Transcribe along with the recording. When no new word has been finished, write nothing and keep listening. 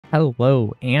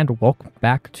Hello and welcome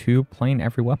back to Playing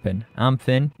Every Weapon. I'm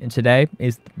Finn, and today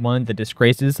is one of the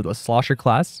disgraces of the Slosher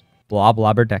class,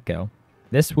 Bloblobber Deco.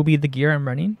 This will be the gear I'm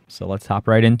running, so let's hop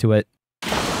right into it.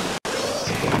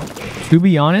 To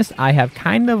be honest, I have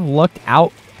kind of looked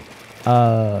out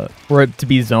for it to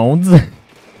be zones,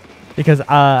 because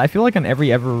I feel like on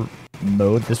every ever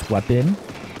mode, this weapon,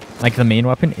 like the main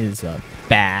weapon, is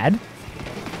bad.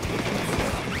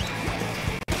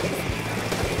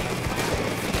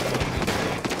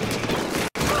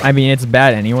 I mean, it's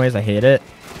bad anyways. I hate it.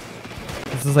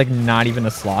 This is like not even a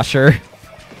slosher.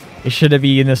 It should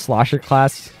be in the slosher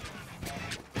class.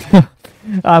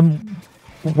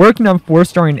 Working on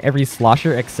 4-starring every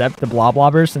slosher except the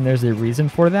Bloblobbers, and there's a reason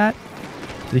for that.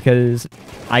 Because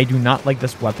I do not like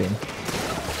this weapon.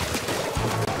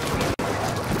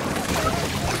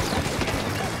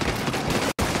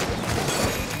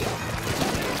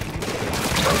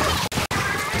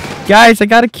 Guys, I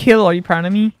got a kill. Are you proud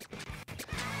of me?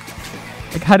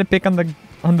 I gotta pick on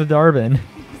the Darwin.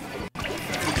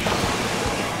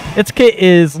 Its kit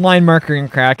is Line Marker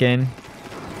and Kraken.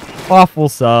 Awful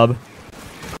sub.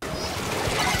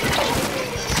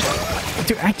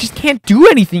 Dude, I just can't do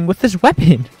anything with this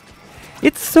weapon.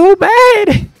 It's so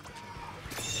bad.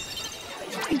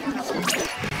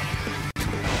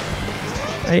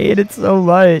 I hate it so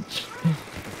much.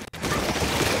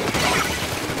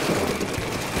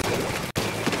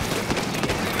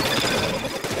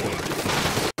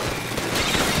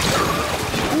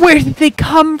 Where did they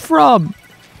come from?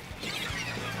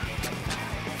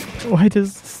 Why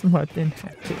does this weapon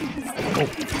have to be so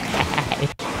bad?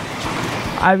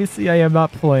 Obviously, I am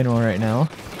not playing one right now.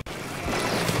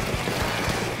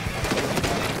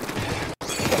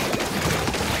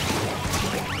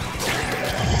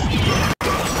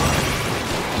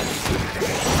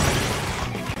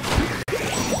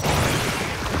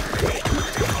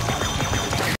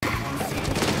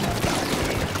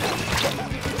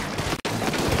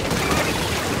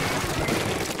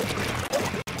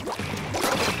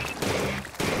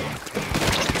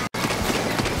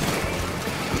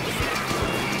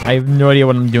 I have no idea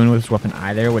what I'm doing with this weapon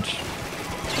either, which...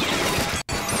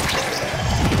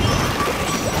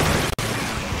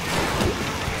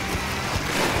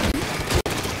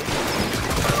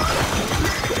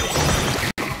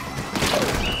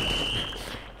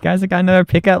 Guys, I got another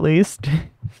pick at least.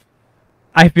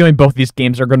 I have a feeling both these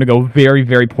games are going to go very,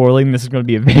 very poorly, and this is going to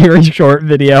be a very short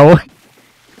video.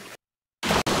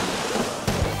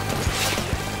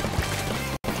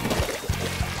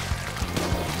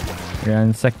 We're in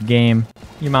the second game.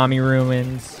 Umami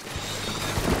Ruins.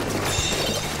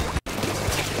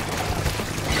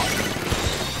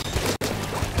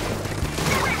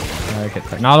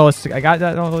 Okay, Nautilus. I got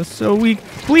that Nautilus so weak.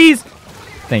 Please!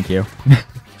 Thank you.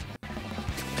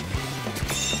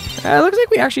 It looks like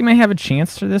we actually might have a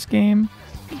chance for this game.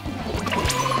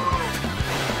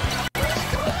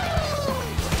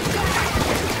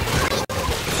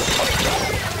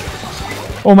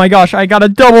 Oh my gosh, I got a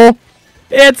double!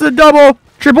 It's a double!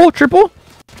 Triple? Triple?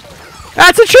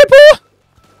 That's a triple!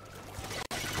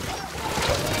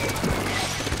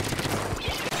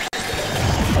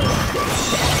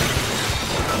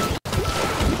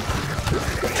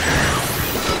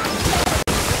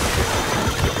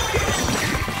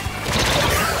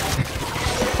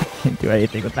 Can't do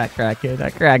anything with that Kraken.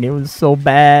 That Kraken was so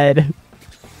bad.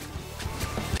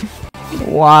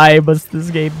 Why must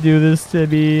this game do this to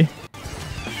me?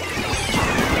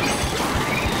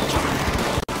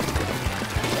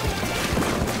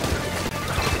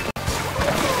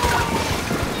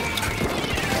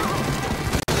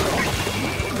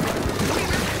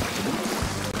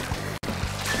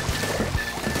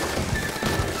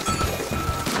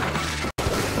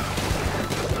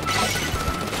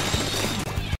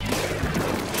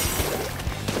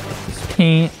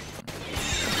 Paint.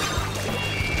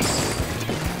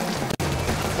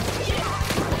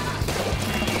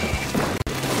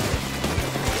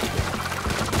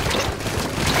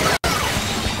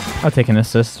 I'll take an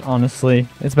assist, honestly.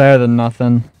 It's better than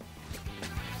nothing.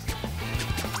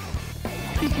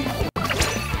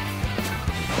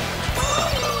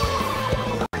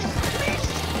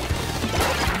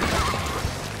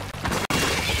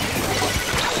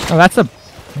 Oh, that's a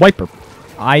wiper.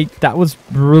 That was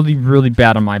really, really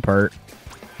bad on my part.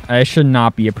 I should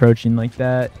not be approaching like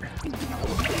that.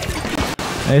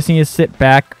 I just need to sit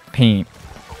back, paint.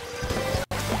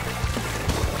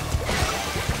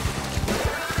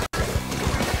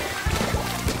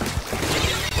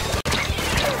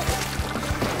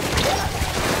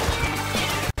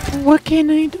 What can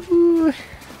I do?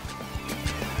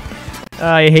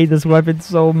 I hate this weapon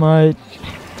so much.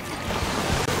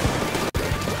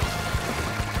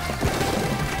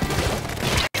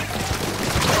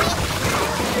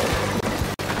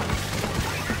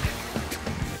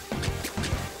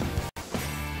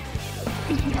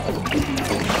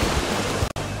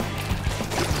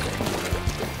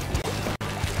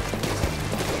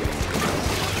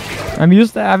 I'm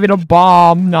used to having a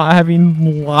bomb, not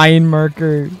having line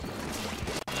markers.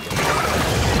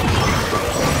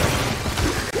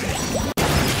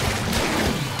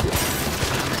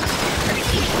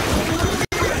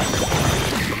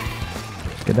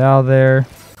 Get out of there.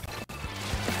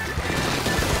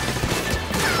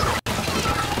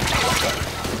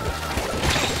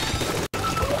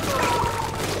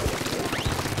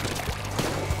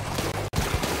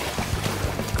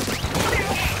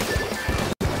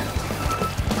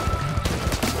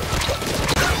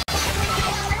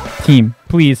 Team,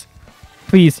 please.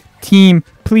 Please. Team,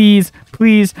 please.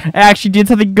 Please. I actually did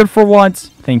something good for once.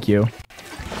 Thank you.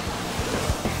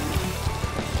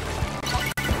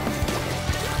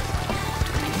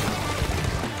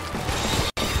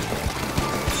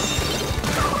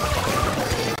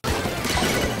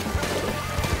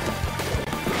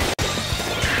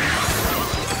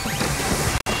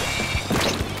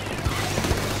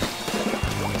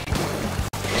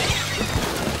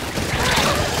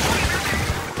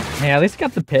 Yeah, at least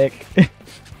got the pick.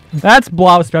 That's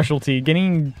Blob's specialty,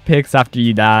 getting picks after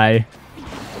you die.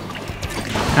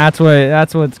 That's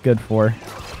what it's good for.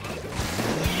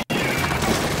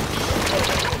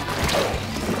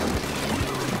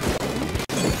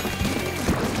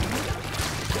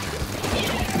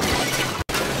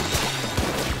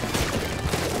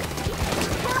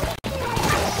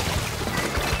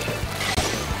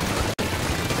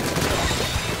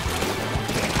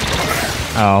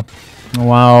 Oh.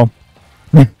 Wow.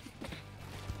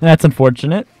 That's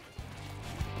unfortunate.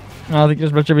 I don't think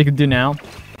there's much we can do now.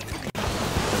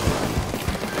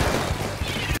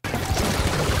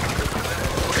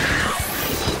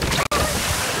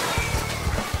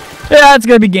 Yeah, it's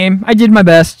gonna be game. I did my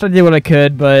best. I did what I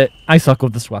could, but I suck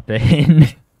with this weapon.